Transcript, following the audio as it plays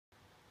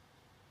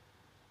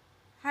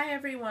Hi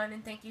everyone,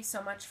 and thank you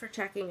so much for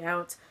checking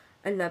out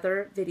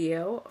another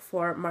video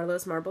for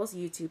Marlowe's Marbles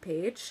YouTube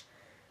page.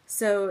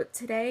 So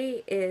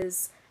today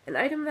is an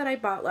item that I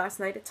bought last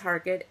night at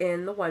Target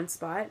in the One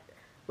Spot,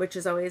 which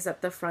is always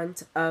at the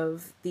front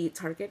of the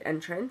Target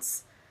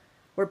entrance,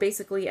 where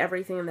basically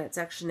everything in that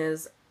section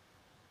is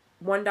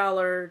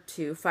 $1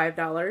 to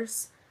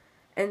 $5.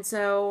 And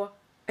so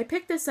I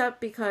picked this up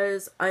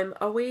because I'm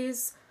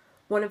always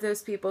one of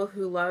those people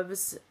who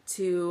loves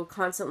to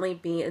constantly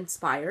be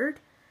inspired.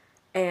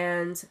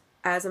 And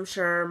as I'm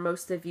sure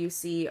most of you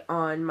see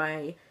on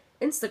my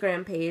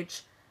Instagram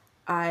page,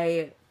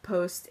 I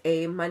post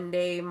a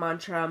Monday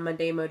mantra,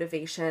 Monday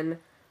motivation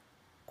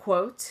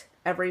quote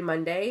every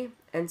Monday.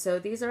 And so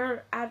these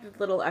are added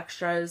little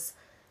extras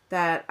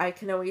that I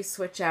can always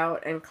switch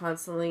out and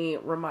constantly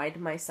remind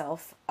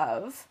myself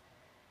of.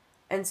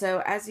 And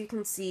so as you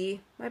can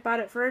see, I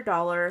bought it for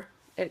 $1.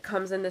 It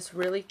comes in this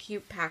really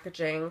cute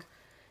packaging,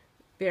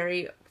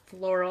 very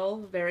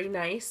floral, very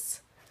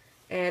nice.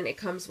 And it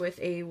comes with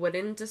a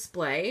wooden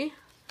display,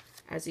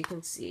 as you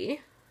can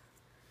see,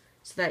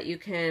 so that you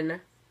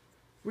can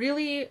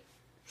really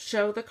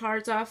show the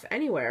cards off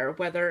anywhere,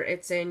 whether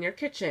it's in your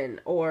kitchen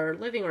or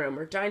living room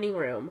or dining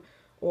room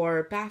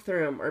or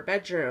bathroom or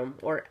bedroom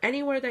or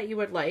anywhere that you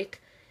would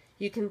like.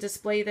 You can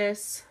display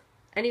this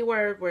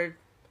anywhere where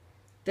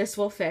this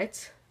will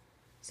fit.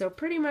 So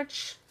pretty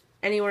much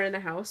anywhere in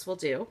the house will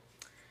do.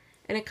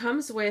 And it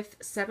comes with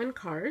 7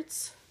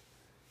 cards.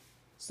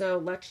 So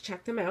let's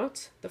check them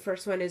out. The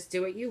first one is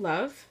Do What You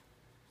Love.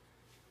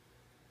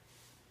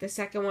 The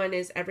second one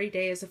is Every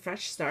Day is a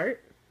Fresh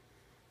Start.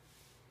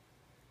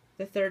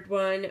 The third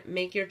one,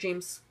 Make Your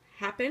Dreams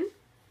Happen.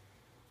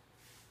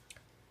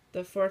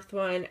 The fourth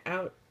one,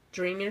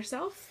 Outdream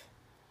Yourself.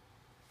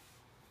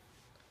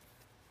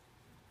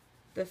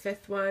 The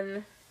fifth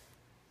one,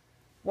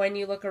 When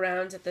You Look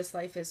Around at This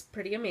Life is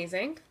Pretty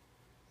Amazing.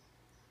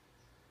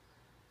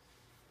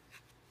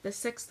 The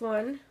sixth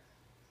one,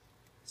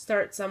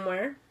 Start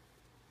Somewhere.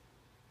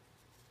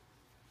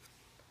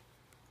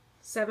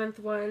 Seventh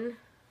one,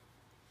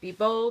 Be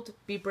Bold,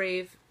 Be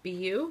Brave, Be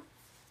You.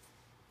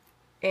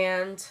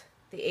 And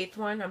the eighth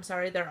one, I'm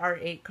sorry, there are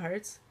 8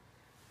 cards.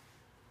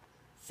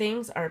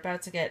 Things are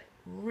about to get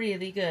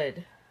really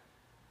good.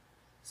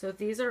 So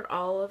these are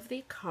all of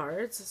the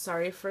cards.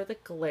 Sorry for the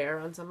glare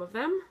on some of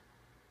them.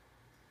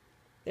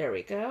 There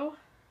we go.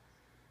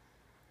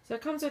 So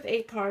it comes with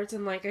 8 cards,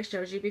 and like I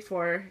showed you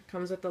before, it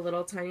comes with a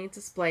little tiny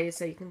display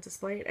so you can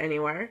display it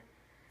anywhere.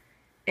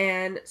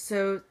 And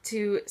so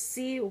to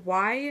see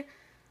why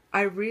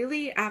I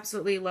really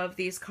absolutely love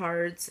these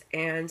cards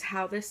and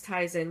how this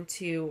ties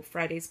into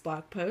Friday's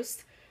blog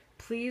post,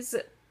 please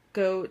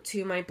go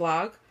to my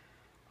blog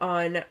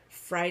on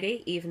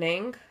Friday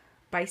evening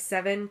by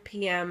 7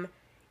 p.m.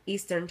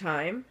 Eastern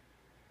Time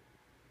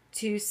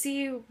to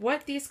see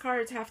what these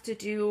cards have to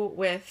do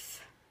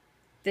with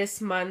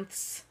this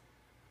month's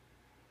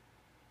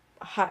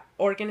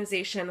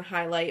organization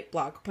highlight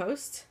blog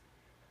post.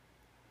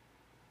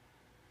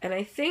 And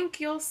I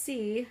think you'll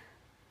see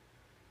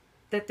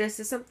that this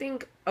is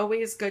something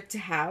always good to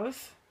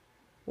have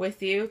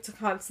with you, to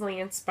constantly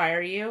inspire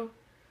you,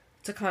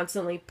 to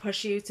constantly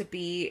push you to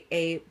be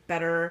a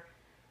better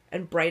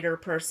and brighter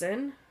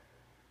person.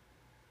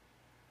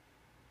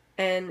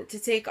 And to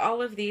take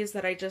all of these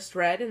that I just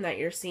read and that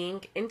you're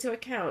seeing into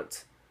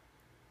account,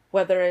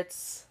 whether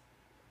it's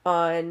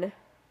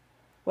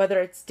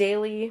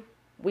daily,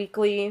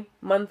 weekly,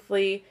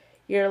 monthly,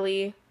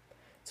 yearly.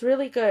 It's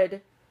really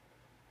good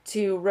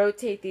to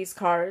rotate these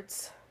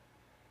cards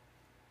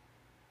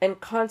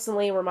and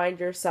constantly remind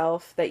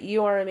yourself that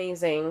you are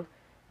amazing,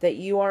 that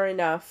you are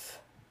enough,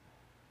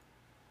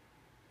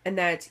 and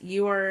that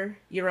you are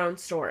your own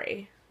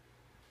story.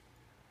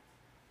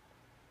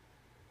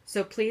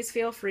 So please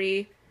feel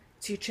free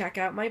to check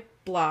out my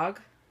blog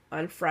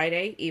on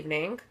Friday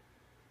evening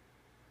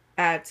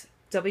at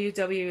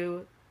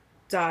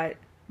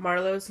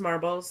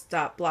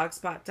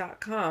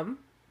www.marlowsmarbles.blogspot.com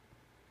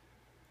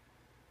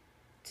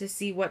to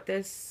see what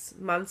this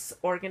month's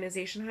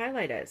organization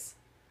highlight is.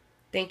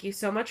 Thank you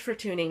so much for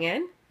tuning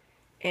in,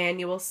 and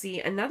you will see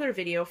another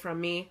video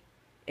from me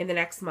in the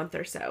next month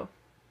or so.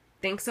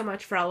 Thanks so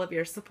much for all of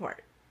your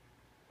support.